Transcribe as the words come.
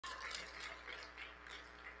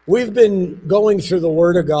We've been going through the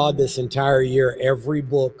Word of God this entire year, every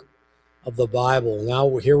book of the Bible.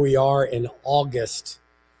 Now here we are in August,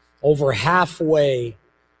 over halfway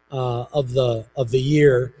of the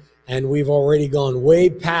year, and we've already gone way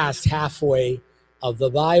past halfway of the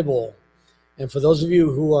Bible. And for those of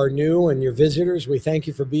you who are new and your visitors, we thank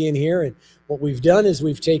you for being here. And what we've done is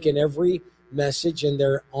we've taken every message, and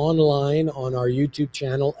they're online on our YouTube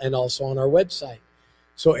channel and also on our website.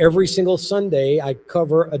 So every single Sunday, I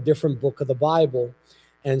cover a different book of the Bible.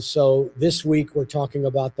 And so this week, we're talking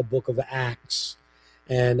about the book of Acts.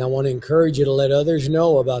 And I want to encourage you to let others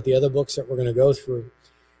know about the other books that we're going to go through.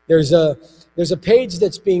 There's a page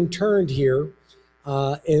that's being turned here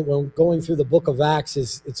when going through the book of Acts.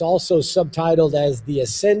 It's also subtitled as the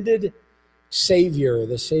Ascended Savior,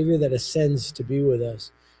 the Savior that ascends to be with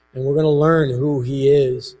us. And we're going to learn who he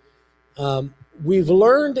is. We've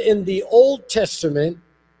learned in the Old Testament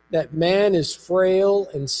that man is frail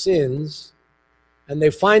and sins, and they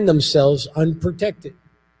find themselves unprotected.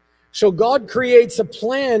 So God creates a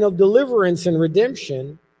plan of deliverance and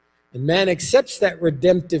redemption, and man accepts that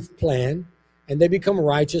redemptive plan, and they become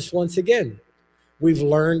righteous once again. We've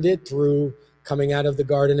learned it through coming out of the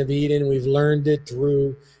Garden of Eden. We've learned it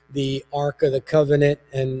through the Ark of the Covenant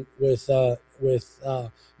and with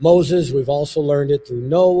Moses. We've also learned it through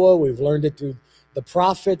Noah. We've learned it through the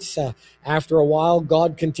prophets. After a while,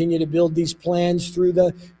 God continued to build these plans through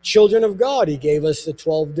the children of God. He gave us the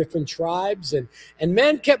 12 different tribes, and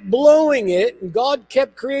man kept blowing it, and God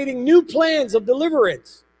kept creating new plans of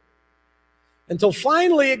deliverance. Until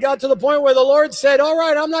finally it got to the point where the Lord said, all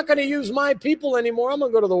right, I'm not going to use my people anymore. I'm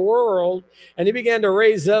going to go to the world. And he began to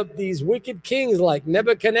raise up these wicked kings like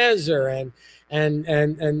Nebuchadnezzar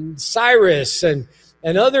and Cyrus and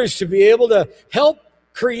others to be able to help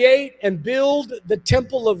create and build the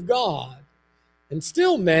temple of God. And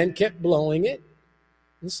still man kept blowing it.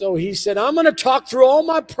 And so he said, I'm going to talk through all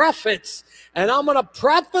my prophets, and I'm going to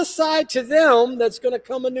prophesy to them that's going to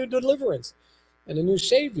come a new deliverance and a new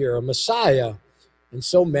Savior, a Messiah. And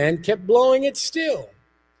so man kept blowing it still.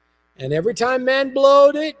 And every time man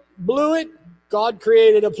blew it, God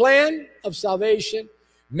created a plan of salvation.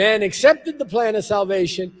 Man accepted the plan of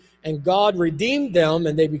salvation, and God redeemed them,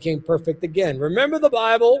 and they became perfect again. Remember, the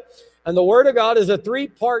Bible and the Word of God is a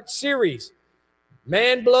three-part series.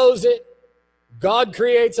 Man blows it, God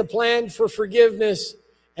creates a plan for forgiveness,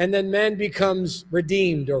 and then man becomes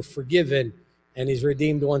redeemed or forgiven, and he's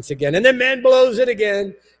redeemed once again. And then man blows it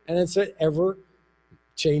again, and it's an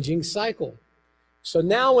ever-changing cycle. So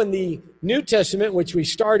now in the New Testament, which we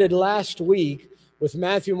started last week, with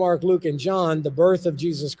Matthew, Mark, Luke, and John, the birth of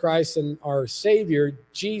Jesus Christ and our Savior,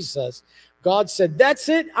 Jesus, God said, that's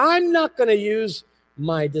it. I'm not going to use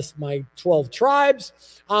my 12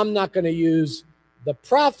 tribes. I'm not going to use the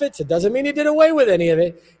prophets. It doesn't mean he did away with any of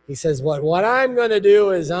it. He says, what I'm going to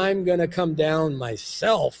do is I'm going to come down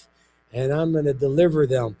myself, and I'm going to deliver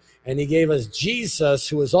them. And he gave us Jesus,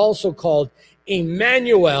 who is also called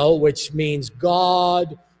Emmanuel, which means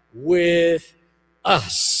God with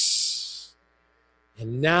us.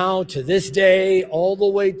 And now, to this day, all the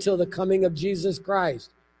way till the coming of Jesus Christ,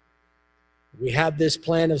 we have this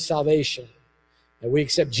plan of salvation. And we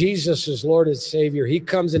accept Jesus as Lord and Savior. He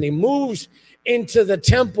comes and he moves into the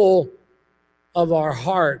temple of our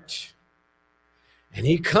heart. And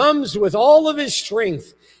he comes with all of his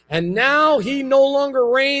strength. And now he no longer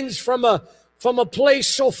reigns from a place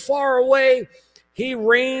so far away. He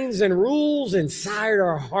reigns and rules inside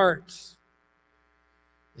our hearts.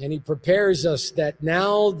 And he prepares us that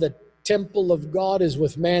now the temple of God is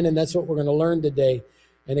with man, and that's what we're going to learn today.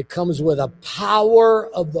 And it comes with a power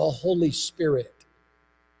of the Holy Spirit.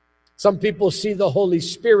 Some people see the Holy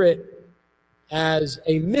Spirit as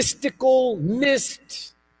a mystical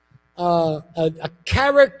mist, a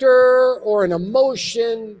character or an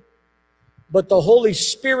emotion, but the Holy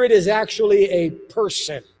Spirit is actually a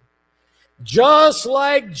person. Just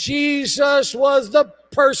like Jesus was the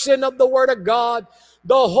person of the Word of God,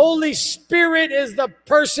 the Holy Spirit is the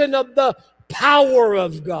person of the power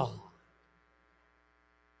of God.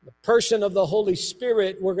 The person of the Holy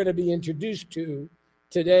Spirit we're going to be introduced to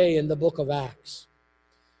today in the book of Acts.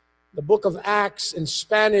 The book of Acts in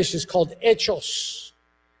Spanish is called Hechos,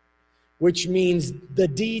 which means the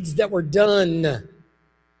deeds that were done.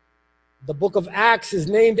 The book of Acts is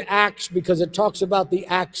named Acts because it talks about the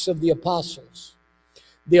acts of the apostles.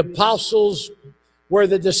 The apostles were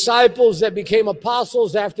the disciples that became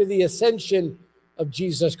apostles after the ascension of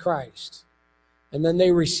Jesus Christ. And then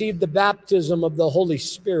they received the baptism of the Holy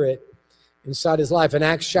Spirit inside his life. In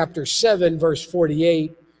Acts chapter 7, verse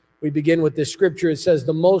 48, we begin with this scripture. It says,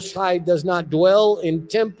 "The Most High does not dwell in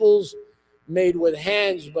temples made with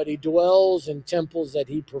hands, but he dwells in temples that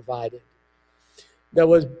he provided. There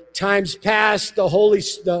was times past,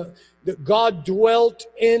 God dwelt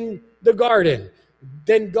in the garden.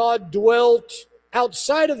 Then God dwelt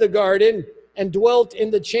outside of the garden and dwelt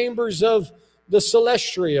in the chambers of the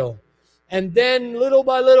celestial. And then little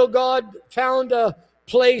by little, God found a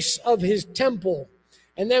place of his temple.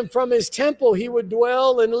 And then from his temple, he would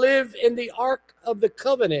dwell and live in the Ark of the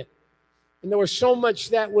Covenant. And there was so much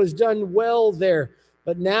that was done well there.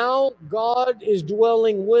 But now God is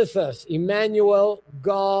dwelling with us. Emmanuel,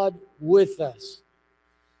 God with us.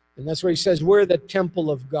 And that's where he says we're the temple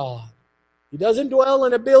of God. He doesn't dwell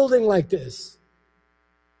in a building like this.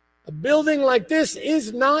 A building like this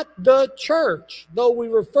is not the church, though we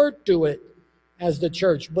refer to it as the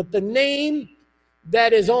church. But the name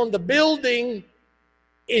that is on the building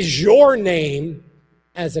is your name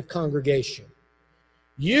as a congregation.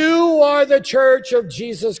 You are the church of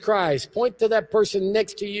Jesus Christ. Point to that person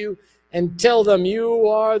next to you and tell them you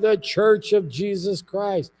are the church of Jesus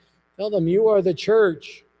Christ. Tell them you are the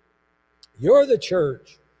church. You're the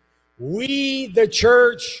church. We, the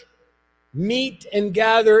church, meet and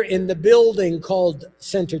gather in the building called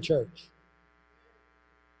Center Church.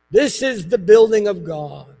 This is the building of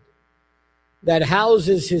God that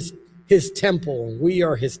houses his temple. We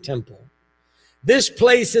are his temple. This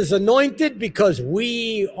place is anointed because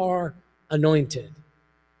we are anointed.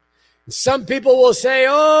 Some people will say,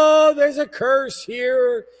 oh, there's a curse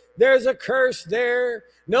here, there's a curse there.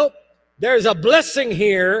 Nope, there's a blessing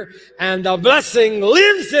here, and the blessing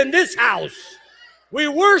lives in this house. We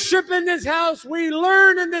worship in this house, we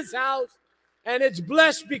learn in this house, and it's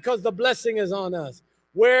blessed because the blessing is on us.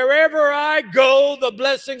 Wherever I go, the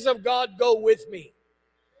blessings of God go with me.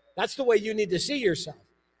 That's the way you need to see yourself.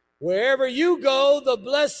 Wherever you go, the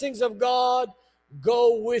blessings of God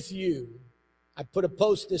go with you. I put a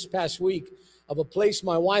post this past week of a place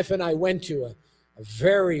my wife and I went to, a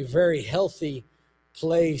very, very healthy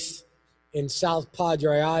place in South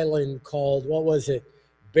Padre Island called, what was it,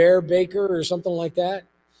 Bear Baker or something like that.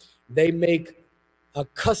 They make a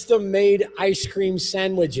custom-made ice cream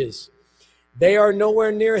sandwiches. They are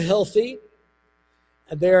nowhere near healthy.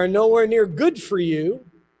 They are nowhere near good for you.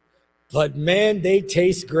 But man, they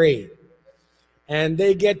taste great. And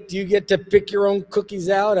you get to pick your own cookies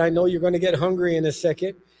out. I know you're going to get hungry in a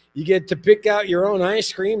second. You get to pick out your own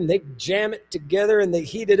ice cream. They jam it together and they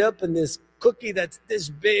heat it up in this cookie that's this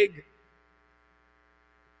big.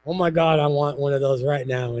 Oh my God, I want one of those right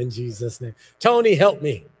now in Jesus' name. Tony, help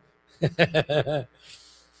me.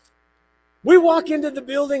 We walk into the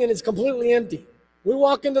building and it's completely empty. We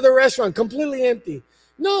walk into the restaurant, completely empty.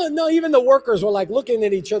 No, even the workers were like looking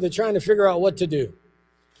at each other trying to figure out what to do.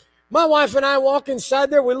 My wife and I walk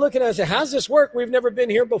inside there. We're looking at it and say, how's this work? We've never been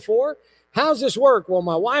here before. How's this work? Well,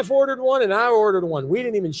 my wife ordered one and I ordered one. We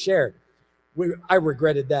didn't even share it. I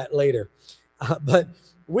regretted that later. But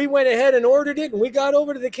we went ahead and ordered it, and we got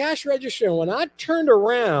over to the cash register. And when I turned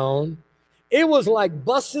around, it was like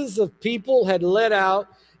buses of people had let out.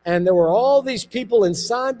 And there were all these people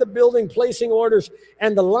inside the building placing orders.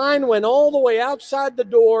 And the line went all the way outside the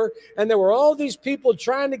door. And there were all these people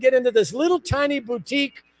trying to get into this little tiny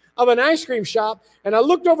boutique of an ice cream shop. And I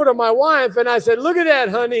looked over to my wife and I said, look at that,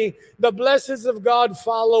 honey. The blessings of God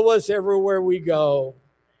follow us everywhere we go.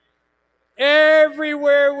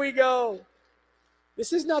 Everywhere we go.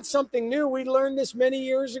 This is not something new. We learned this many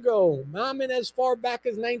years ago. I'm in as far back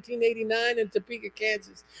as 1989 in Topeka,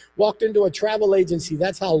 Kansas. Walked into a travel agency.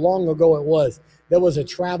 That's how long ago it was. There was a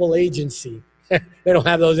travel agency. They don't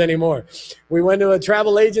have those anymore. We went to a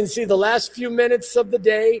travel agency the last few minutes of the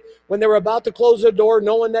day when they were about to close the door,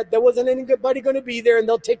 knowing that there wasn't anybody going to be there and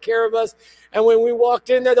they'll take care of us. And when we walked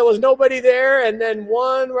in there was nobody there. And then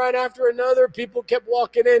one right after another, people kept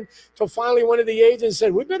walking in. So finally one of the agents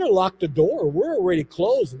said, we better lock the door. We're already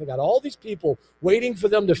closed. And they got all these people waiting for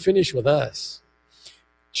them to finish with us.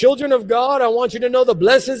 Children of God, I want you to know the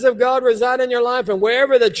blessings of God reside in your life. And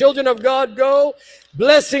wherever the children of God go,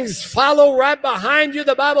 blessings follow right behind you.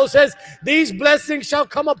 The Bible says, these blessings shall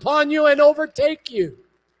come upon you and overtake you.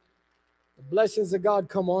 The blessings of God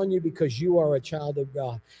come on you because you are a child of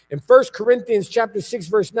God. In 1 Corinthians chapter 6,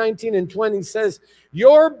 verse 19 and 20 says,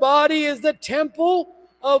 your body is the temple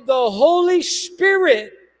of the Holy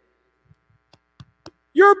Spirit.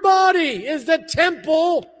 Your body is the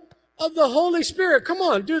temple of the Holy Spirit. Come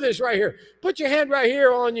on, do this right here. Put your hand right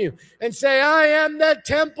here on you and say, I am the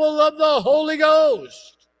temple of the Holy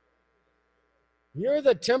Ghost. You're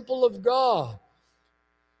the temple of God.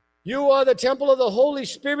 You are the temple of the Holy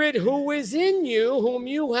Spirit who is in you, whom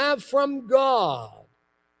you have from God.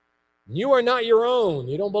 You are not your own.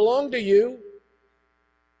 You don't belong to you.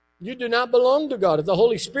 You do not belong to God. If the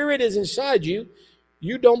Holy Spirit is inside you,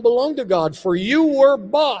 you don't belong to God, for you were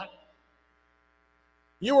bought.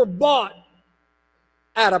 You were bought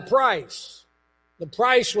at a price. The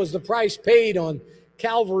price was the price paid on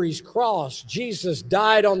Calvary's cross. Jesus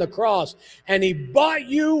died on the cross, and he bought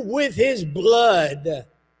you with his blood.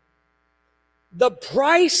 The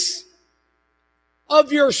price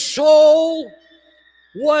of your soul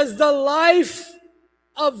was the life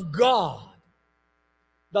of God.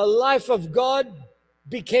 The life of God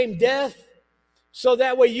became death so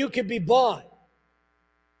that way you could be bought.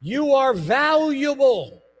 You are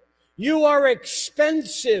valuable. You are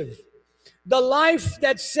expensive. The life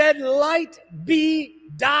that said, "Light be,"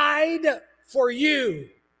 died for you.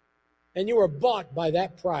 And you were bought by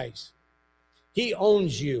that price. He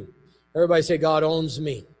owns you. Everybody say, God owns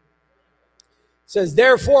me. It says,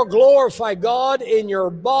 therefore glorify God in your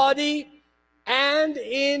body and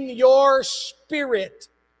in your spirit,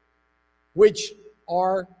 which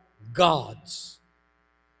are God's.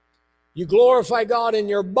 You glorify God in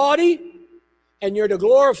your body, and you're to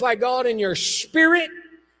glorify God in your spirit,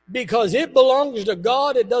 because it belongs to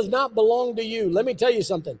God. It does not belong to you. Let me tell you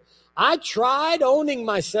something. I tried owning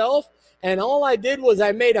myself, and all I did was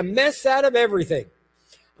I made a mess out of everything.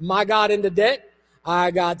 I got into debt. I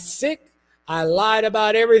got sick. I lied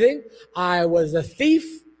about everything. I was a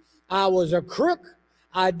thief. I was a crook.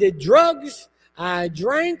 I did drugs. I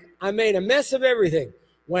drank. I made a mess of everything.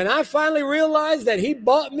 When I finally realized that he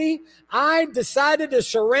bought me, I decided to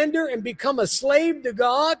surrender and become a slave to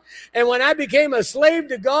God. And when I became a slave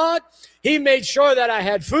to God, he made sure that I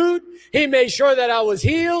had food. He made sure that I was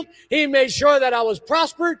healed. He made sure that I was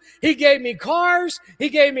prospered. He gave me cars. He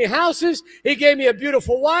gave me houses. He gave me a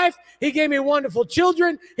beautiful wife. He gave me wonderful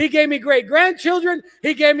children. He gave me great grandchildren.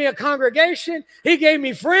 He gave me a congregation. He gave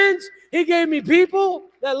me friends. He gave me people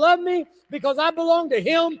that love me. Because I belong to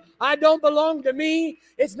him. I don't belong to me.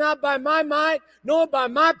 It's not by my might, nor by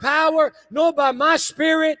my power, nor by my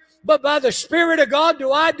spirit, but by the Spirit of God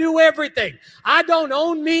do I do everything. I don't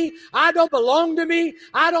own me. I don't belong to me.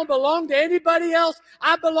 I don't belong to anybody else.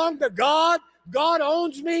 I belong to God. God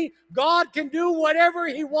owns me. God can do whatever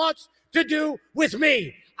he wants to do with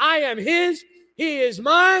me. I am his. He is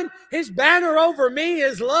mine. His banner over me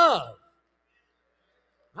is love.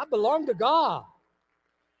 I belong to God.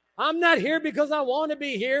 I'm not here because I want to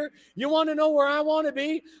be here. You want to know where I want to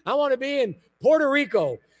be? I want to be in Puerto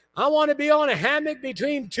Rico. I want to be on a hammock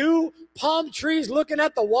between two palm trees looking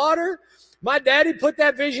at the water. My daddy put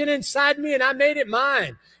that vision inside me, and I made it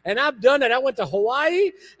mine. And I've done it. I went to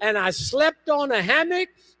Hawaii, and I slept on a hammock,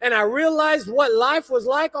 and I realized what life was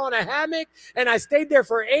like on a hammock, and I stayed there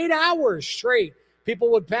for 8 hours straight.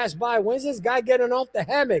 People would pass by. When's this guy getting off the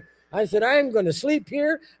hammock? I said, I am going to sleep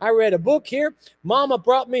here. I read a book here. Mama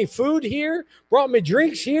brought me food here, brought me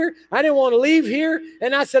drinks here. I didn't want to leave here.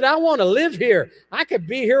 And I said, I want to live here. I could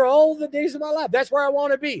be here all the days of my life. That's where I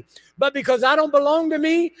want to be. But because I don't belong to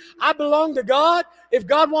me, I belong to God. If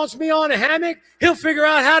God wants me on a hammock, he'll figure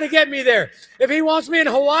out how to get me there. If he wants me in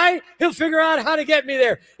Hawaii, he'll figure out how to get me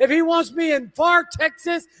there. If he wants me in Pharr,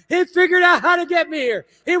 Texas, he'll figure out how to get me here.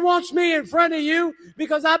 He wants me in front of you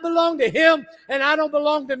because I belong to him and I don't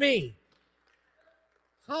belong to me.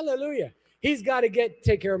 Hallelujah. He's got to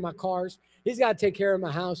take care of my cars. He's got to take care of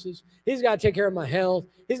my houses. He's got to take care of my health.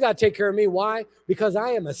 He's got to take care of me. Why? Because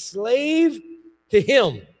I am a slave to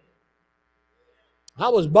him. I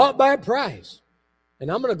was bought by a price. And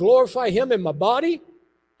I'm going to glorify him in my body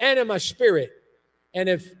and in my spirit. And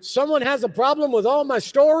if someone has a problem with all my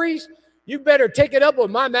stories, you better take it up with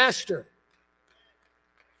my master.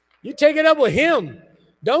 You take it up with him.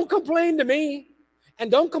 Don't complain to me. And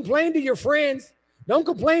don't complain to your friends. Don't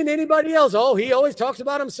complain to anybody else. Oh, he always talks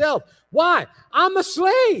about himself. Why? I'm a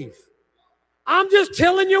slave. I'm just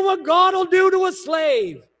telling you what God will do to a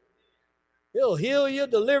slave. He'll heal you,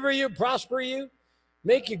 deliver you, prosper you.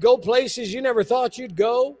 Make you go places you never thought you'd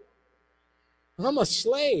go. I'm a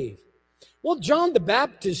slave. Well, John the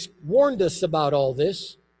Baptist warned us about all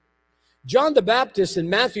this. John the Baptist in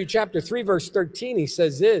Matthew chapter 3, verse 13, he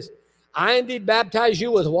says this, I indeed baptize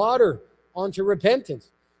you with water unto repentance.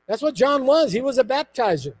 That's what John was. He was a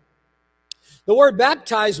baptizer. The word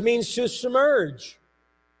baptize means to submerge.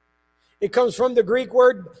 It comes from the Greek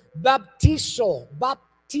word baptizo,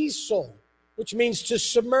 which means to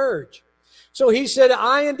submerge. So he said,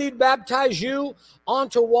 I indeed baptize you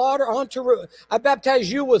onto water, I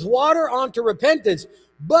baptize you with water onto repentance.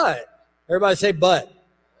 But, everybody say, but.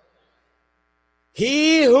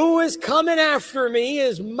 He who is coming after me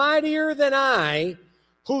is mightier than I,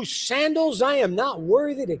 whose sandals I am not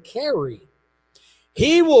worthy to carry.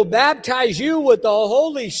 He will baptize you with the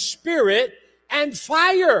Holy Spirit and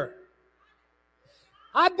fire.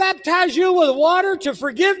 I baptize you with water to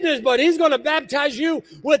forgiveness, but he's going to baptize you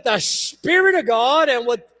with the Spirit of God and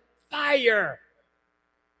with fire.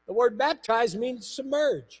 The word baptize means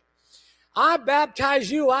submerge. I baptize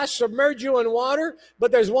you, I submerge you in water,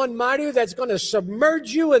 but there's one mightier that's going to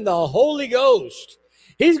submerge you in the Holy Ghost.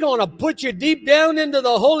 He's going to put you deep down into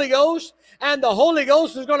the Holy Ghost, and the Holy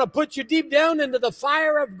Ghost is going to put you deep down into the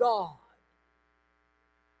fire of God.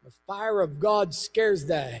 The fire of God scares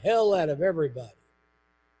the hell out of everybody.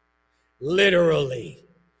 Literally.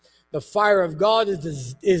 The fire of God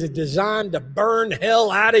is designed to burn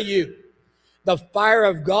hell out of you. The fire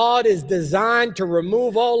of God is designed to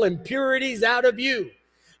remove all impurities out of you.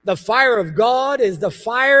 The fire of God is the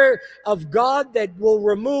fire of God that will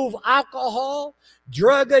remove alcohol,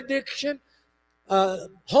 drug addiction,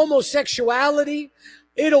 homosexuality.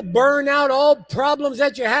 It'll burn out all problems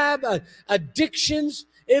that you have, addictions.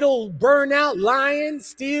 It'll burn out lying,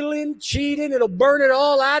 stealing, cheating. It'll burn it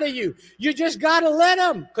all out of you. You just got to let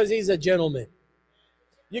him, because he's a gentleman.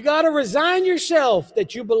 You got to resign yourself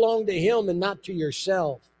that you belong to him and not to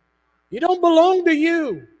yourself. You don't belong to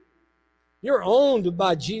you. You're owned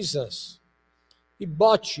by Jesus. He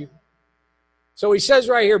bought you. So he says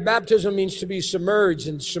right here, baptism means to be submerged,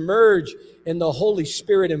 and submerge in the Holy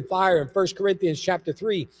Spirit and fire. In 1 Corinthians chapter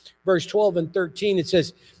 3, verse 12 and 13, it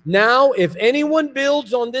says, now if anyone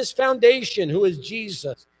builds on this foundation, who is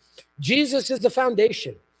Jesus. Jesus is the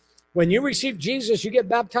foundation. When you receive Jesus, you get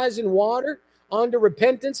baptized in water unto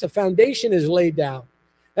repentance. A foundation is laid down.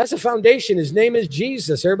 That's a foundation. His name is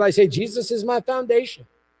Jesus. Everybody say, Jesus is my foundation.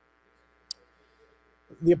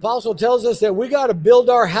 The apostle tells us that we got to build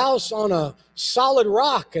our house on a solid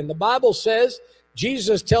rock. And the Bible says,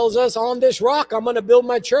 Jesus tells us, on this rock, I'm going to build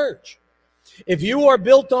my church. If you are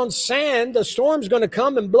built on sand, the storm's going to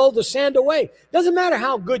come and blow the sand away. Doesn't matter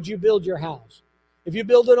how good you build your house. If you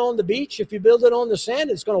build it on the beach, if you build it on the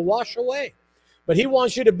sand, it's going to wash away. But he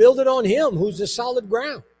wants you to build it on him, who's the solid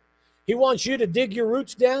ground. He wants you to dig your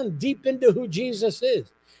roots down deep into who Jesus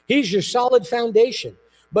is. He's your solid foundation.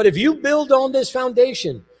 But if you build on this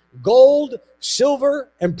foundation, gold, silver,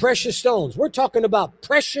 and precious stones, we're talking about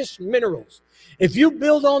precious minerals. If you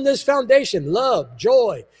build on this foundation, love,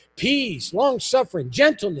 joy, peace, long-suffering,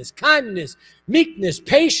 gentleness, kindness, meekness,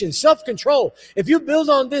 patience, self-control. If you build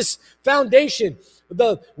on this foundation,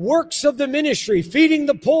 the works of the ministry, feeding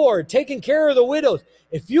the poor, taking care of the widows.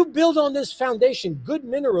 If you build on this foundation, good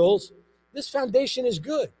minerals, this foundation is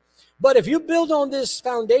good. But if you build on this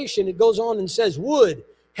foundation, it goes on and says wood,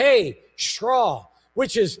 hay, straw,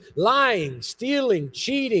 which is lying, stealing,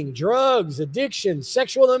 cheating, drugs, addiction,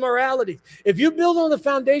 sexual immorality. If you build on the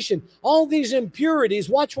foundation, all these impurities,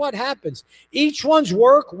 watch what happens. Each one's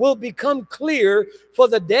work will become clear for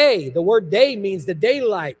the day. The word day means the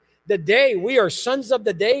daylight. The day, we are sons of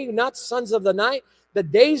the day, not sons of the night. The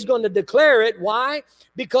day's going to declare it. Why?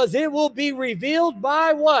 Because it will be revealed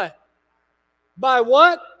by what? By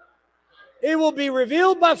what? It will be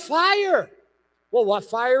revealed by fire. Well, what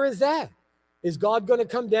fire is that? Is God going to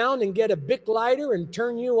come down and get a Bic lighter and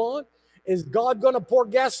turn you on? Is God going to pour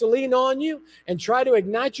gasoline on you and try to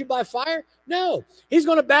ignite you by fire? No. He's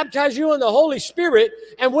going to baptize you in the Holy Spirit,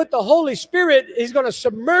 and with the Holy Spirit, he's going to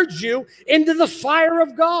submerge you into the fire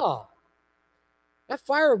of God. That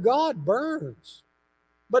fire of God burns,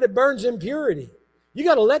 but it burns impurity. You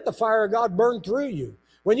got to let the fire of God burn through you.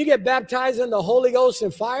 When you get baptized in the Holy Ghost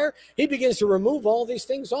and fire, he begins to remove all these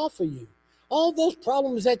things off of you. All those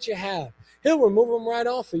problems that you have, he'll remove them right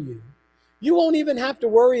off of you. You won't even have to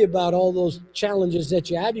worry about all those challenges that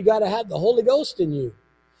you have. You got to have the Holy Ghost in you.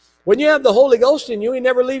 When you have the Holy Ghost in you, he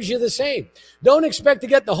never leaves you the same. Don't expect to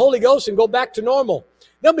get the Holy Ghost and go back to normal.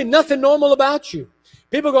 There'll be nothing normal about you.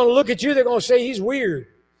 People are going to look at you. They're going to say, he's weird.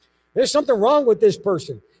 There's something wrong with this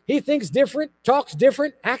person. He thinks different, talks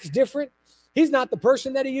different, acts different. He's not the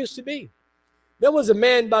person that he used to be. There was a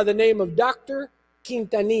man by the name of Dr.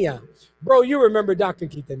 Quintanilla. Bro, you remember Dr.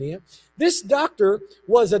 Quintanilla. This doctor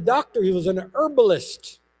was a doctor. He was an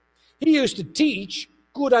herbalist. He used to teach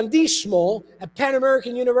curandismo at Pan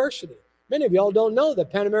American University. Many of y'all don't know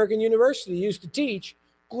that Pan American University used to teach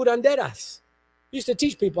curanderas. Used to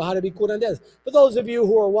teach people how to be curanderas. For those of you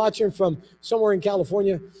who are watching from somewhere in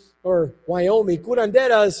California or Wyoming,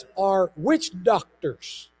 curanderas are witch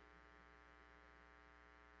doctors.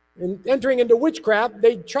 And entering into witchcraft,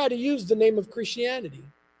 they try to use the name of Christianity.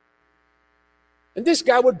 And this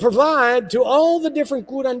guy would provide to all the different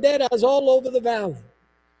curanderas all over the valley.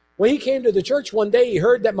 When he came to the church one day, he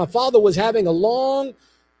heard that my father was having a long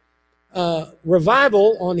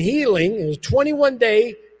revival on healing. It was a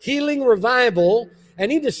 21-day healing revival.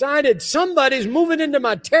 And he decided, somebody's moving into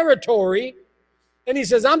my territory. And he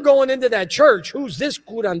says, I'm going into that church. Who's this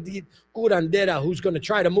curandera who's going to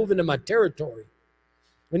try to move into my territory?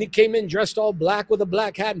 When he came in dressed all black with a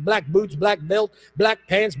black hat and black boots, black belt, black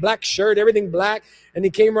pants, black shirt, everything black. And he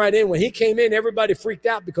came right in. When he came in, everybody freaked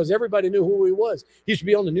out because everybody knew who he was. He used to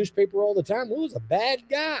be on the newspaper all the time. He was a bad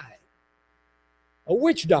guy, a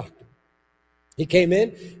witch doctor. He came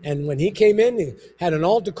in, and when he came in, he had an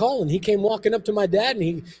altar call, and he came walking up to my dad, and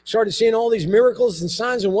he started seeing all these miracles and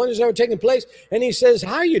signs and wonders that were taking place. And he says,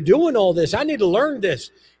 how are you doing all this? I need to learn this.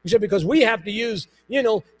 He said, because we have to use,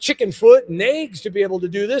 chicken foot and eggs to be able to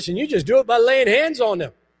do this, and you just do it by laying hands on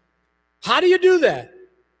them. How do you do that?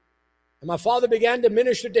 And my father began to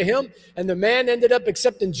minister to him, and the man ended up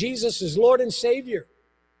accepting Jesus as Lord and Savior.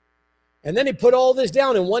 And then he put all this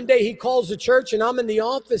down, and one day he calls the church, and I'm in the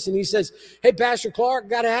office, and he says, hey, Pastor Clark,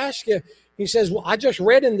 got to ask you. He says, well, I just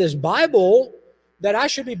read in this Bible that I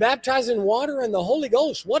should be baptized in water and the Holy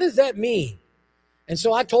Ghost. What does that mean? And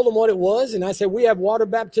so I told him what it was, and I said, we have water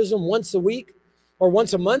baptism once a week or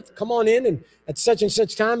once a month. Come on in and at such and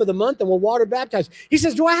such time of the month, and we'll water baptize. He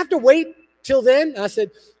says, do I have to wait till then? I said,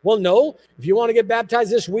 well, no. If you want to get baptized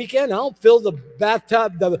this weekend, I'll fill the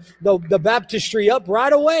bathtub, the baptistry up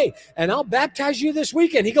right away, and I'll baptize you this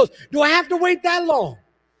weekend. He goes, do I have to wait that long?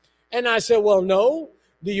 And I said, well, no.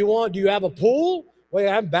 Do you have a pool? Well,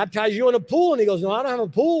 I haven't baptized you in a pool. And he goes, no, I don't have a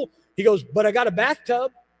pool. He goes, but I got a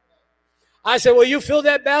bathtub. I said, well, you fill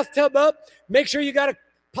that bathtub up. Make sure you got a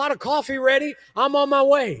pot of coffee ready. I'm on my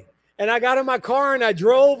way. And I got in my car and I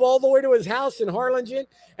drove all the way to his house in Harlingen.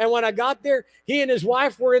 And when I got there, he and his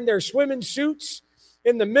wife were in their swimming suits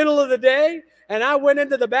in the middle of the day. And I went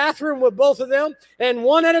into the bathroom with both of them. And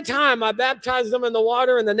one at a time, I baptized them in the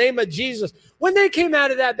water in the name of Jesus. When they came out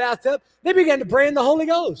of that bathtub, they began to pray in the Holy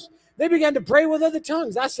Ghost. They began to pray with other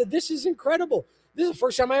tongues. I said, this is incredible. This is the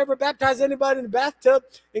first time I ever baptized anybody in the bathtub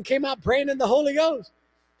and came out praying in the Holy Ghost.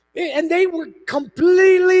 And they were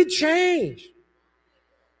completely changed.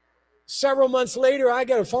 Several months later, I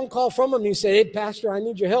got a phone call from him. He said, hey, Pastor, I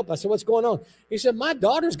need your help. I said, what's going on? He said, my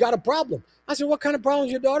daughter's got a problem. I said, what kind of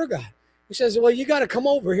problems your daughter got? He says, well, you got to come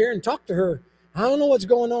over here and talk to her. I don't know what's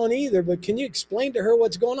going on either, but can you explain to her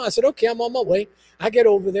what's going on? I said, okay, I'm on my way. I get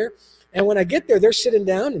over there. And when I get there, they're sitting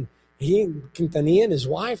down, and he, Quintanilla, and his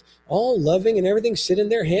wife, all loving and everything, sitting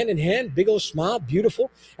there hand in hand, big old smile,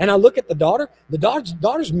 beautiful. And I look at the daughter. The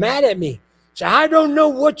daughter's mad at me. She said, I don't know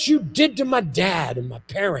what you did to my dad and my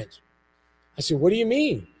parents. I said, what do you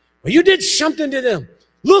mean? Well, you did something to them.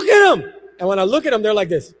 Look at them. And when I look at them, they're like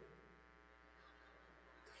this.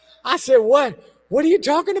 I said, what? What are you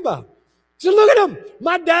talking about? He said, look at him.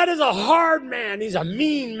 My dad is a hard man. He's a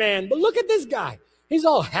mean man. But look at this guy. He's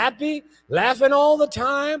all happy, laughing all the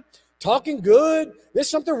time, talking good. There's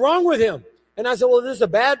something wrong with him. And I said, well, is this a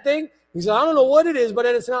bad thing? He said, I don't know what it is, but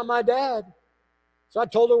it's not my dad. So I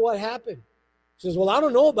told her what happened. She says, well, I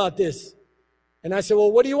don't know about this. And I said,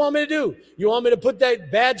 well, what do you want me to do? You want me to put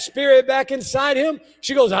that bad spirit back inside him?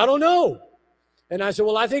 She goes, I don't know. And I said,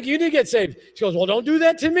 well, I think you need to get saved. She goes, well, don't do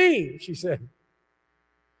that to me, she said.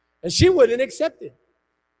 And she wouldn't accept it.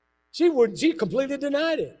 She completely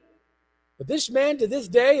denied it. But this man, to this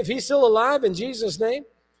day, if he's still alive in Jesus' name,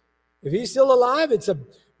 if he's still alive, it's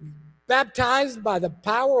baptized by the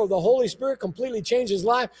power of the Holy Spirit, completely changed his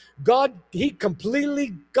life. God, he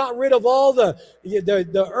completely got rid of all the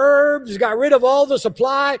herbs, got rid of all the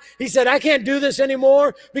supply. He said, I can't do this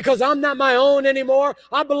anymore because I'm not my own anymore.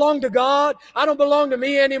 I belong to God. I don't belong to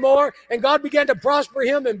me anymore. And God began to prosper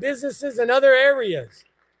him in businesses and other areas.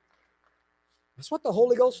 That's what the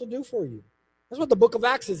Holy Ghost will do for you. That's what the book of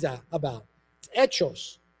Acts is about. It's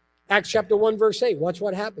Hechos. Acts chapter 1, verse 8. Watch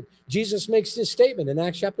what happened. Jesus makes this statement in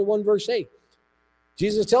Acts chapter 1, verse 8.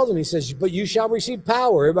 Jesus tells him, he says, but you shall receive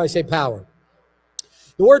power. Everybody say power.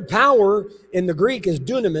 The word power in the Greek is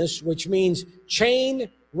dunamis, which means chain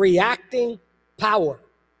reacting power.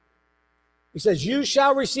 He says, you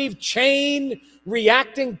shall receive chain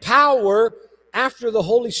reacting power after the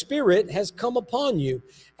Holy Spirit has come upon you.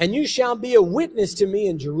 And you shall be a witness to me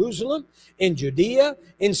in Jerusalem, in Judea,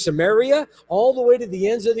 in Samaria, all the way to the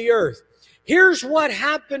ends of the earth. Here's what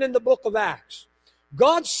happened in the book of Acts.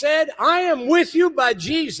 God said, I am with you by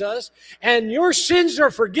Jesus, and your sins are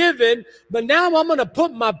forgiven, but now I'm going to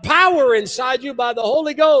put my power inside you by the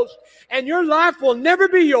Holy Ghost, and your life will never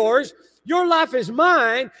be yours. Your life is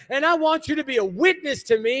mine, and I want you to be a witness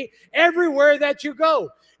to me everywhere that you go.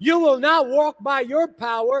 You will not walk by your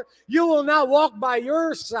power. You will not walk by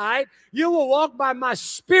your sight. You will walk by my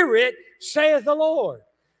spirit, saith the Lord.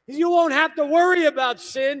 You won't have to worry about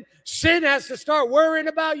sin. Sin has to start worrying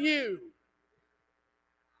about you.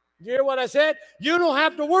 You hear what I said? You don't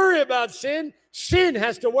have to worry about sin. Sin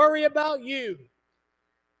has to worry about you.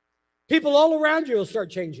 People all around you will start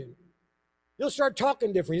changing. You'll start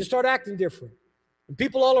talking different. You'll start acting different. And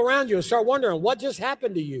people all around you will start wondering, what just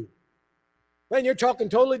happened to you? Man, you're talking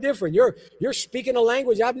totally different. You're speaking a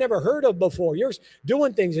language I've never heard of before. You're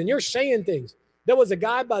doing things and you're saying things. There was a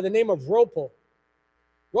guy by the name of Ropel.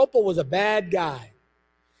 Ropel was a bad guy.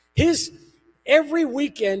 Every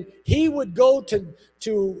weekend he would go to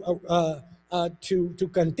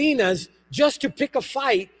cantinas just to pick a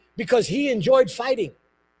fight because he enjoyed fighting.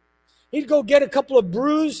 He'd go get a couple of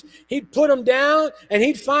brews, he'd put them down, and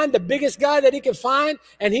he'd find the biggest guy that he could find,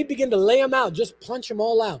 and he'd begin to lay them out, just punch them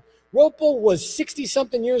all out. Ropel was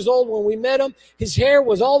 60-something years old when we met him. His hair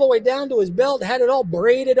was all the way down to his belt, had it all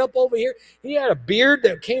braided up over here. He had a beard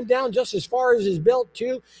that came down just as far as his belt,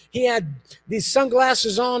 too. He had these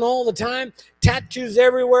sunglasses on all the time, tattoos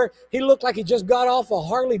everywhere. He looked like he just got off a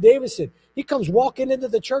Harley Davidson. He comes walking into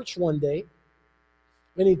the church one day,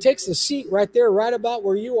 and he takes a seat right there, right about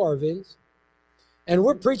where you are, Vince. And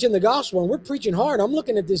we're preaching the gospel, and we're preaching hard. I'm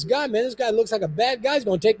looking at this guy, man. This guy looks like a bad guy. He's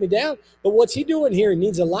going to take me down. But what's he doing here? He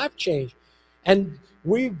needs a life change. And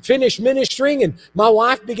we finish ministering, and my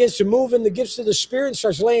wife begins to move in the gifts of the Spirit and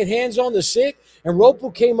starts laying hands on the sick. And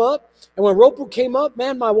Ropel came up. And when Ropel came up,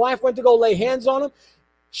 man, my wife went to go lay hands on him.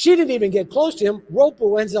 She didn't even get close to him.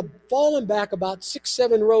 Ropel ends up falling back about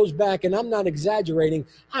 6-7 rows back, and I'm not exaggerating.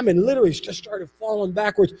 I mean, literally just started falling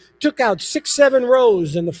backwards. Took out 6-7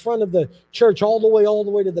 rows in the front of the church, all the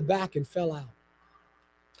way to the back, and fell out.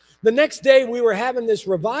 The next day, we were having this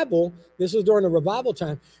revival. This was during the revival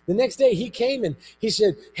time. The next day, he came and he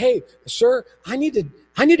said, "Hey, sir, I need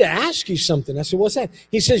to ask you something." I said, "What's that?"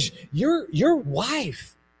 He says, "Your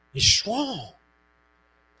wife is strong."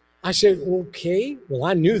 I said, "Okay, well,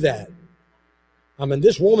 I knew that. I mean,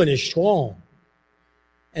 this woman is strong."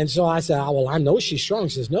 And so I said, "Oh, well, I know she's strong." He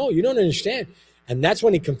says, "No, you don't understand." And that's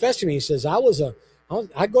when he confessed to me. He says, I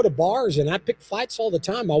go to bars and I pick fights all the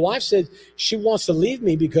time. My wife said she wants to leave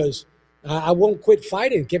me because I won't quit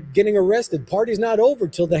fighting, kept getting arrested. Party's not over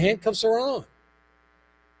till the handcuffs are on.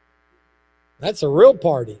 That's a real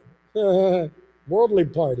party. Worldly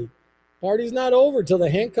party. Party's not over till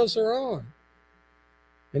the handcuffs are on.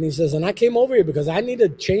 And he says, and I came over here because I need a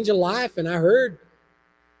change of life. And I heard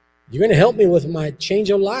you're going to help me with my change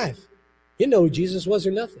of life. You know who Jesus was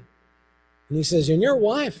or nothing. And he says, and your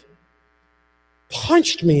wife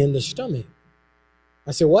punched me in the stomach.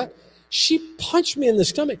 I said, what? She punched me in the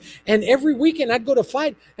stomach. And every weekend I'd go to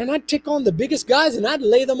fight and I'd take on the biggest guys and I'd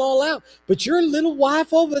lay them all out. But your little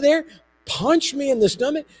wife over there punched me in the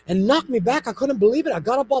stomach and knocked me back. I couldn't believe it. I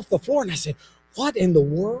got up off the floor and I said, what in the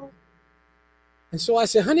world? And so I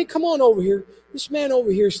said, honey, come on over here. This man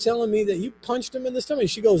over here is telling me that you punched him in the stomach.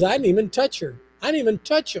 She goes, I didn't even touch her. I didn't even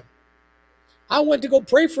touch him. I went to go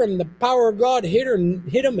pray for him. The power of God hit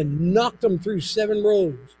him and knocked him through 7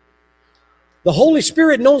 rows. The Holy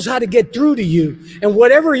Spirit knows how to get through to you. And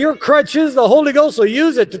whatever your crutch is, the Holy Ghost will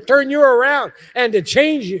use it to turn you around and to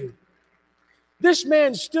change you. This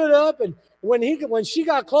man stood up, and when she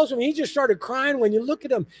got close to him, he just started crying. When you look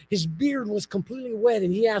at him, his beard was completely wet,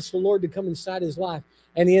 and he asked the Lord to come inside his life.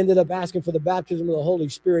 And he ended up asking for the baptism of the Holy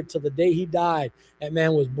Spirit till the day he died. That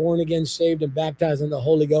man was born again, saved, and baptized in the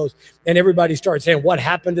Holy Ghost. And everybody started saying, what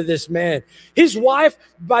happened to this man? His wife,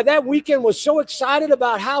 by that weekend, was so excited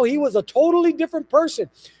about how he was a totally different person.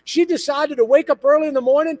 She decided to wake up early in the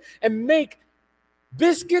morning and make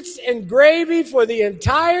biscuits and gravy for the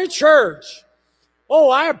entire church. Oh,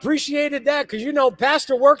 I appreciated that because, you know,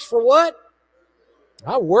 pastor works for what?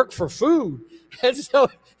 I work for food. And so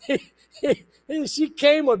she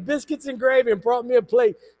came with biscuits and gravy and brought me a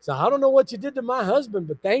plate. So I don't know what you did to my husband,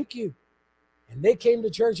 but thank you. And they came to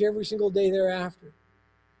church every single day thereafter.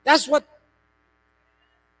 That's right.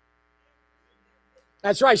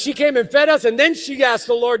 She came and fed us, and then she asked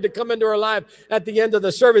the Lord to come into her life at the end of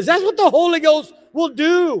the service. That's what the Holy Ghost will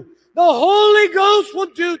do. The Holy Ghost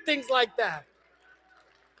will do things like that.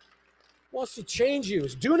 Wants to change you.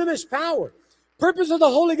 It's dunamis power. Purpose of the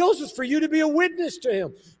Holy Ghost is for you to be a witness to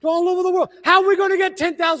him, to all over the world. How are we going to get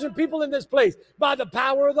 10,000 people in this place? By the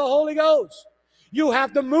power of the Holy Ghost. You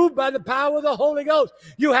have to move by the power of the Holy Ghost.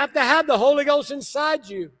 You have to have the Holy Ghost inside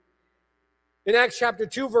you. In Acts chapter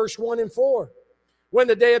 2, verse 1 and 4, when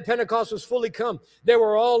the day of Pentecost was fully come, they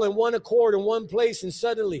were all in one accord in one place, and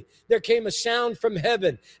suddenly there came a sound from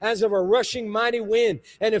heaven as of a rushing mighty wind,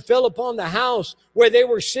 and it fell upon the house where they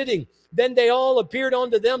were sitting. Then they all appeared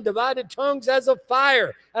unto them, divided tongues as of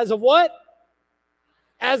fire. As of what?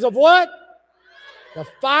 As of what? The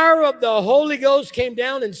fire of the Holy Ghost came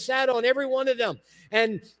down and sat on every one of them.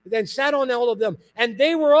 And then sat on all of them. And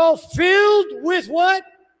they were all filled with what?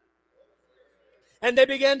 And they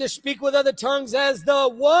began to speak with other tongues as the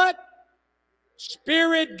what?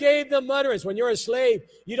 Spirit gave them utterance. When you're a slave,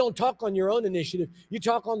 you don't talk on your own initiative. You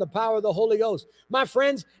talk on the power of the Holy Ghost. My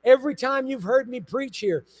friends, every time you've heard me preach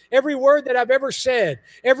here, every word that I've ever said,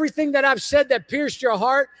 everything that I've said that pierced your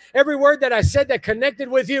heart, every word that I said that connected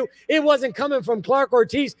with you, it wasn't coming from Clark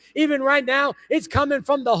Ortiz. Even right now, it's coming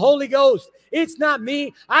from the Holy Ghost. It's not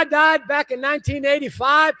me. I died back in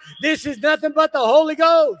 1985. This is nothing but the Holy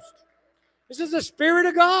Ghost. This is the Spirit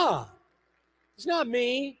of God. It's not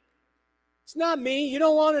me. It's not me. You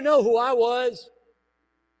don't want to know who I was.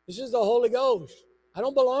 This is the Holy Ghost. I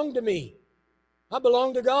don't belong to me. I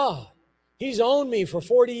belong to God. He's owned me for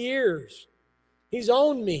 40 years. He's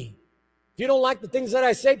owned me. If you don't like the things that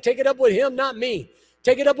I say, take it up with him, not me.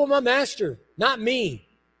 Take it up with my master, not me.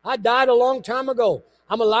 I died a long time ago.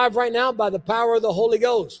 I'm alive right now by the power of the Holy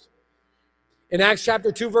Ghost. In Acts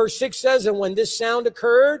chapter 2, verse 6 says, and when this sound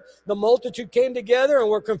occurred, the multitude came together and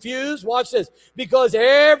were confused. Watch this. Because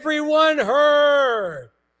everyone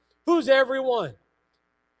heard. Who's everyone?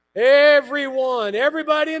 Everyone.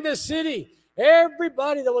 Everybody in the city.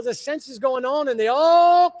 Everybody. There was a census going on, and they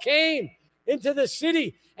all came into the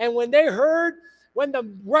city. And when they heard, when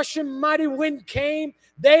the rushing mighty wind came,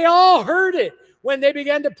 they all heard it. When they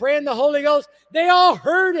began to pray in the Holy Ghost, they all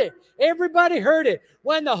heard it. Everybody heard it.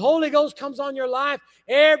 When the Holy Ghost comes on your life,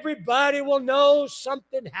 everybody will know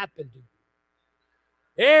something happened to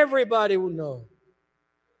you. Everybody will know.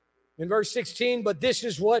 In verse 16, but this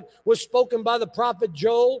is what was spoken by the prophet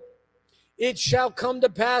Joel. It shall come to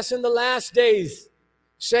pass in the last days,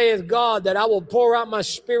 saith God, that I will pour out my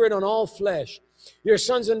spirit on all flesh. Your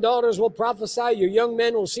sons and daughters will prophesy. Your young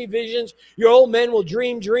men will see visions. Your old men will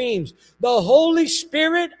dream dreams. The Holy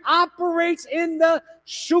Spirit operates in the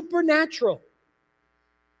supernatural,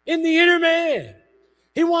 in the inner man.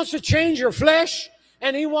 He wants to change your flesh,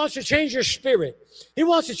 and he wants to change your spirit. He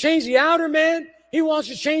wants to change the outer man. He wants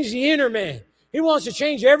to change the inner man. He wants to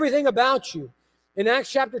change everything about you. In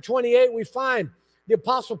Acts chapter 28, we find the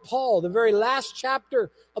Apostle Paul, the very last chapter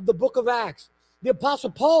of the book of Acts. The Apostle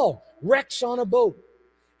Paul wrecks on a boat.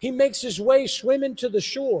 He makes his way swimming to the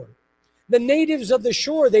shore. The natives of the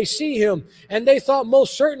shore, they see him, and they thought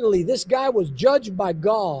most certainly this guy was judged by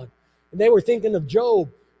God. And they were thinking of Job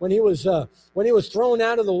when he was thrown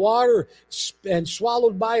out of the water and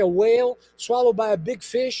swallowed by a whale, swallowed by a big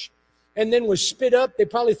fish, and then was spit up. They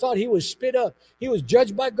probably thought he was spit up. He was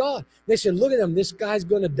judged by God. They said, look at him. This guy's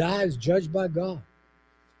going to die. He's judged by God.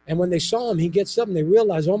 And when they saw him, he gets up and they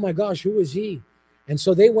realized, oh my gosh, who is he? And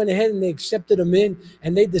so they went ahead and they accepted him in,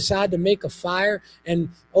 and they decided to make a fire. And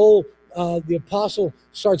the apostle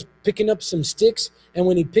starts picking up some sticks. And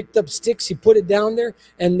when he picked up sticks, he put it down there,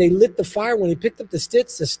 and they lit the fire. When he picked up the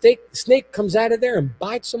sticks, the snake comes out of there and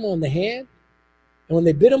bites him on the hand. And when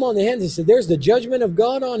they bit him on the hand, they said, there's the judgment of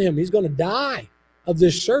God on him. He's going to die of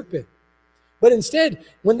this serpent. But instead,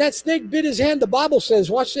 when that snake bit his hand, the Bible says,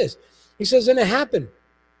 watch this. He says, and it happened.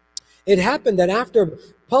 It happened that after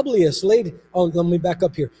Publius laid, let me back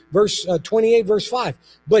up here. Verse 28, verse 5.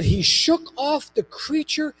 But he shook off the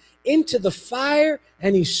creature into the fire,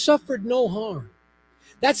 and he suffered no harm.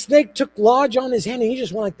 That snake took lodge on his hand, and he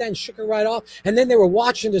just went like that and shook it right off. And then they were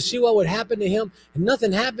watching to see what would happen to him, and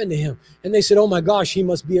nothing happened to him. And they said, oh my gosh, he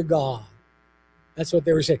must be a god. That's what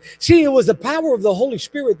they were saying. See, it was the power of the Holy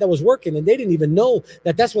Spirit that was working, and they didn't even know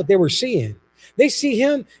that that's what they were seeing. They see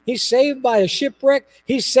him, he's saved by a shipwreck,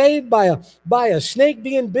 he's saved by a snake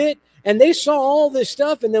being bit, and they saw all this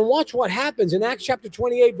stuff. And then watch what happens in Acts chapter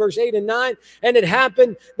 28, verse 8 and 9. And it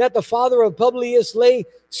happened that the father of Publius lay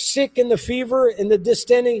sick in the fever, in the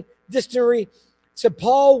dysentery. So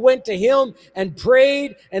Paul went to him and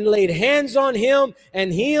prayed and laid hands on him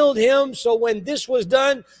and healed him. So when this was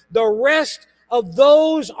done, the rest of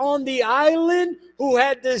those on the island who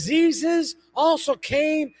had diseases also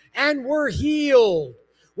came and were healed.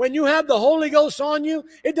 When you have the Holy Ghost on you,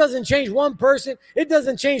 it doesn't change one person. It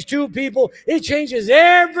doesn't change two people. It changes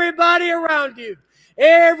everybody around you.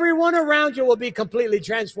 Everyone around you will be completely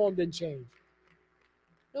transformed and changed.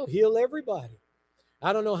 He'll heal everybody.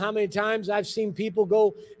 I don't know how many times I've seen people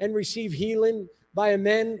go and receive healing by a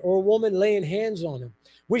man or a woman laying hands on them.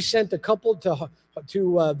 We sent a couple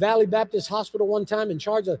to Valley Baptist Hospital one time in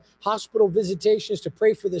charge of hospital visitations to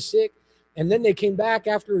pray for the sick. And then they came back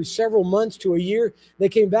after several months to a year. They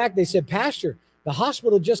came back. They said, Pastor, the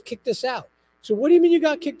hospital just kicked us out. So what do you mean you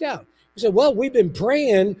got kicked out? He said, well, we've been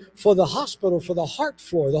praying for the hospital, for the heart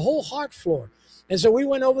floor, the whole heart floor. And so we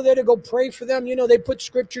went over there to go pray for them. You know, they put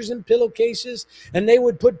scriptures in pillowcases, and they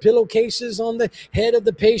would put pillowcases on the head of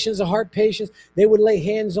the patients, the heart patients. They would lay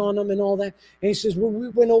hands on them and all that. And he says, well, we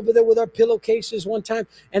went over there with our pillowcases one time,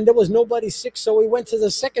 and there was nobody sick. So we went to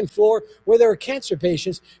the second floor where there were cancer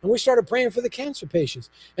patients, and we started praying for the cancer patients.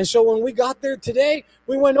 And so when we got there today,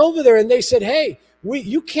 we went over there, and they said, hey,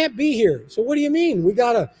 you can't be here. So what do you mean? We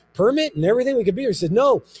got a permit and everything, we could be here. He said,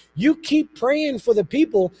 no, you keep praying for the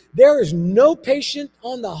people. There is no patient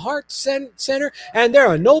on the heart center, and there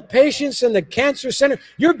are no patients in the cancer center.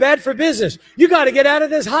 You're bad for business. You got to get out of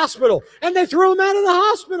this hospital. And they threw him out of the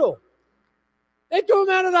hospital. They threw him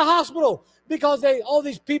out of the hospital because all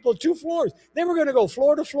these people, 2 floors, they were going to go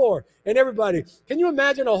floor to floor. And everybody, can you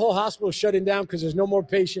imagine a whole hospital shutting down because there's no more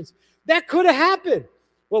patients? That could have happened.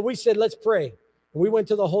 Well, we said, let's pray. And we went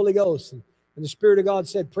to the Holy Ghost, and the Spirit of God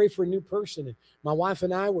said, pray for a new person. And my wife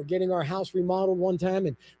and I were getting our house remodeled one time,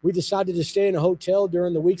 and we decided to stay in a hotel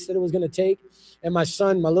during the weeks that it was going to take. And my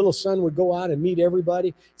little son would go out and meet everybody.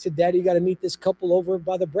 He said, Daddy, you got to meet this couple over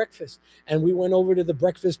by the breakfast. And we went over to the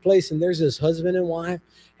breakfast place, and there's this husband and wife.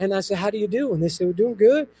 And I said, how do you do? And they said, we're doing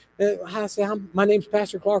good. I said, my name's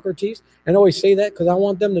Pastor Clark Ortiz. And I always say that because I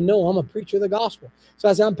want them to know I'm a preacher of the gospel. So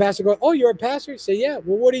I said, I'm Pastor Clark. Oh, you're a pastor? He said, yeah.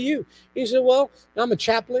 Well, what are you? He said, well, I'm a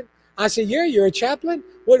chaplain. I said, yeah, you're a chaplain?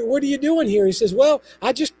 What are you doing here? He says, well,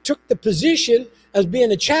 I just took the position as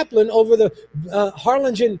being a chaplain over the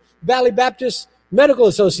Harlingen Valley Baptist Medical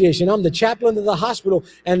Association. I'm the chaplain of the hospital,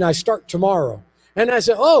 and I start tomorrow. And I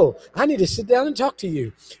said, oh, I need to sit down and talk to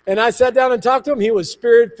you. And I sat down and talked to him. He was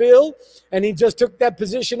spirit-filled, and he just took that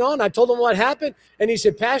position on. I told him what happened, and he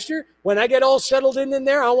said, Pastor, when I get all settled in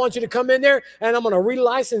there, I want you to come in there, and I'm going to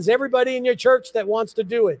relicense everybody in your church that wants to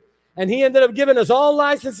do it. And he ended up giving us all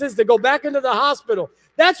licenses to go back into the hospital.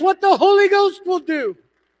 That's what the Holy Ghost will do.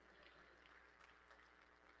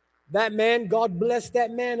 That man, God bless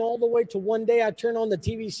that man all the way to one day I turned on the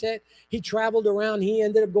TV set. He traveled around. He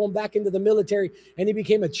ended up going back into the military, and he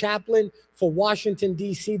became a chaplain for Washington,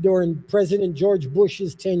 D.C. during President George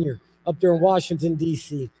Bush's tenure up there in Washington,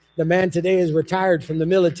 D.C. The man today is retired from the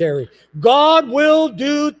military. God will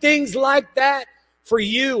do things like that for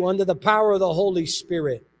you under the power of the Holy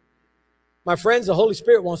Spirit. My friends, the Holy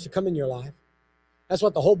Spirit wants to come in your life. That's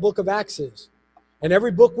what the whole book of Acts is. And every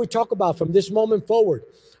book we talk about from this moment forward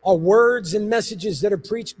are words and messages that are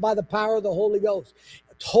preached by the power of the Holy Ghost.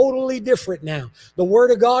 Totally different now. The Word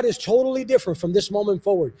of God is totally different from this moment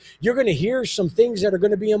forward. You're going to hear some things that are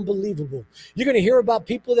going to be unbelievable. You're going to hear about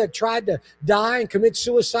people that tried to die and commit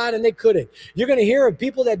suicide and they couldn't. You're going to hear of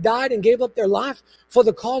people that died and gave up their life for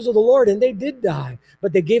the cause of the Lord, and they did die,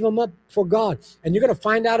 but they gave them up for God. And you're going to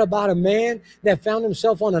find out about a man that found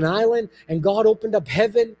himself on an island, and God opened up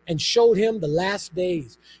heaven and showed him the last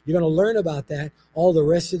days. You're going to learn about that all the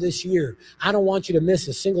rest of this year. I don't want you to miss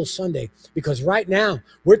a single Sunday, because right now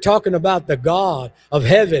we're talking about the God of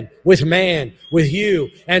heaven with man, with you,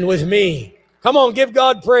 and with me. Come on, give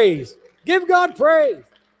God praise. Give God praise.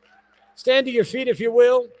 Stand to your feet if you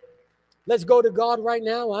will. Let's go to God right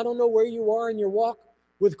now. I don't know where you are in your walk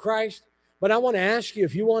with Christ, but I want to ask you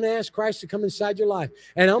if you want to ask Christ to come inside your life.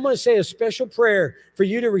 And I'm going to say a special prayer for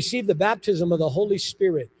you to receive the baptism of the Holy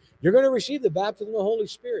Spirit. You're going to receive the baptism of the Holy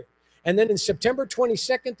Spirit. And then in September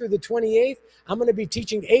 22nd through the 28th, I'm going to be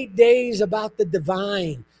teaching 8 days about the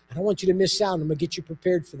divine. I don't want you to miss out. I'm going to get you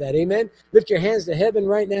prepared for that. Amen. Lift your hands to heaven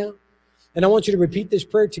right now. And I want you to repeat this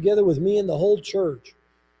prayer together with me and the whole church.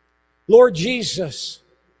 Lord Jesus,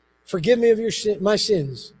 forgive me of my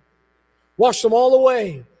sins. Wash them all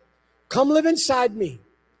away. Come live inside me.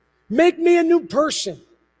 Make me a new person.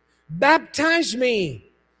 Baptize me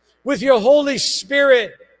with your Holy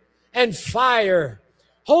Spirit and fire.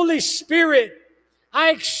 Holy Spirit, I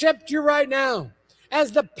accept you right now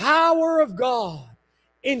as the power of God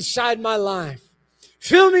inside my life.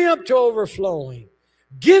 Fill me up to overflowing.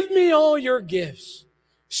 Give me all your gifts.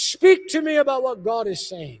 Speak to me about what God is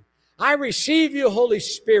saying. I receive you, Holy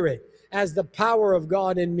Spirit, as the power of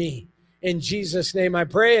God in me. In Jesus' name I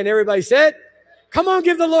pray. And everybody said, come on,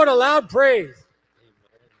 give the Lord a loud praise.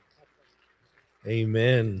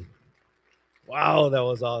 Amen. Wow, that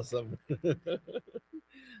was awesome.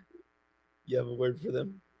 You have a word for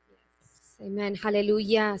them? Amen.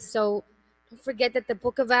 Hallelujah. So don't forget that the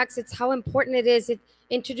book of Acts, it's how important it is. It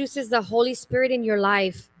introduces the Holy Spirit in your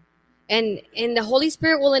life. And the Holy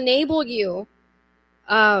Spirit will enable you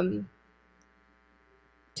to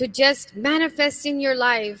just manifest in your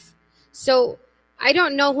life. So I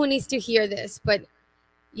don't know who needs to hear this, but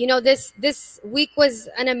you know, this week was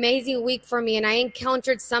an amazing week for me, and I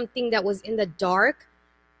encountered something that was in the dark,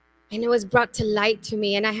 and it was brought to light to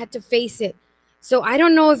me, and I had to face it. So I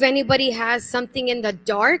don't know if anybody has something in the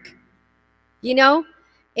dark, you know,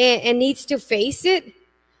 and needs to face it.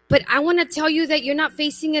 But I want to tell you that you're not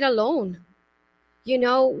facing it alone. You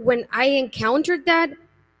know, when I encountered that,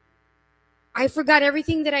 I forgot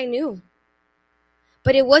everything that I knew.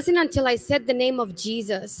 But it wasn't until I said the name of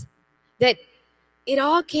Jesus that it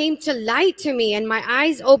all came to light to me and my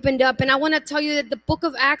eyes opened up. And I want to tell you that the book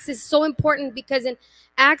of Acts is so important, because in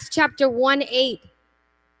Acts chapter 1:8,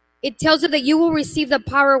 it tells you that you will receive the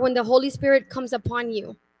power when the Holy Spirit comes upon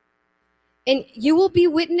you. And you will be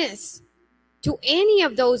witness to any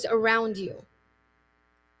of those around you.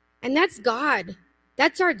 And that's God.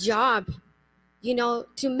 That's our job, you know,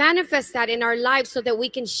 to manifest that in our lives so that we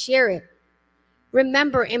can share it.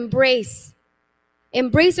 Remember, embrace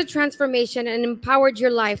a transformation and empowered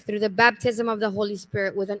your life through the baptism of the Holy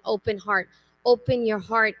Spirit with an open heart. Open your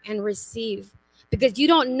heart and receive, because you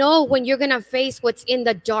don't know when you're going to face what's in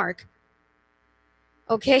the dark.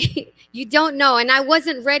 Okay? You don't know. And I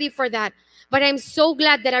wasn't ready for that. But I'm so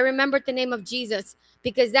glad that I remembered the name of Jesus,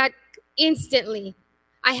 because that instantly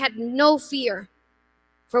I had no fear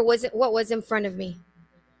for what was in front of me.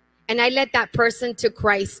 And I led that person to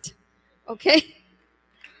Christ. Okay?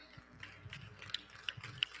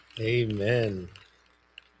 Amen.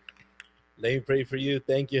 Let me pray for you.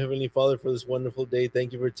 Thank you, Heavenly Father, for this wonderful day.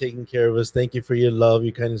 Thank you for taking care of us. Thank you for your love,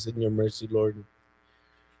 your kindness, and your mercy, Lord.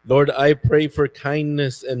 Lord, I pray for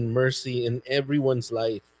kindness and mercy in everyone's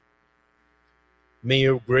life. May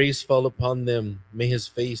your grace fall upon them. May his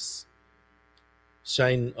face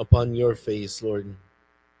shine upon your face, Lord.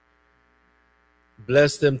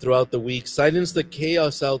 Bless them throughout the week. Silence the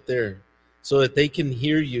chaos out there so that they can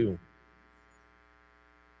hear you.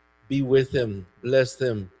 Be with them. Bless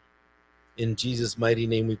them. In Jesus' mighty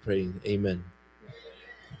name we pray. Amen.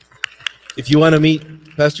 If you want to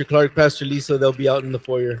meet Pastor Clark, Pastor Lisa, they'll be out in the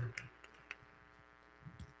foyer.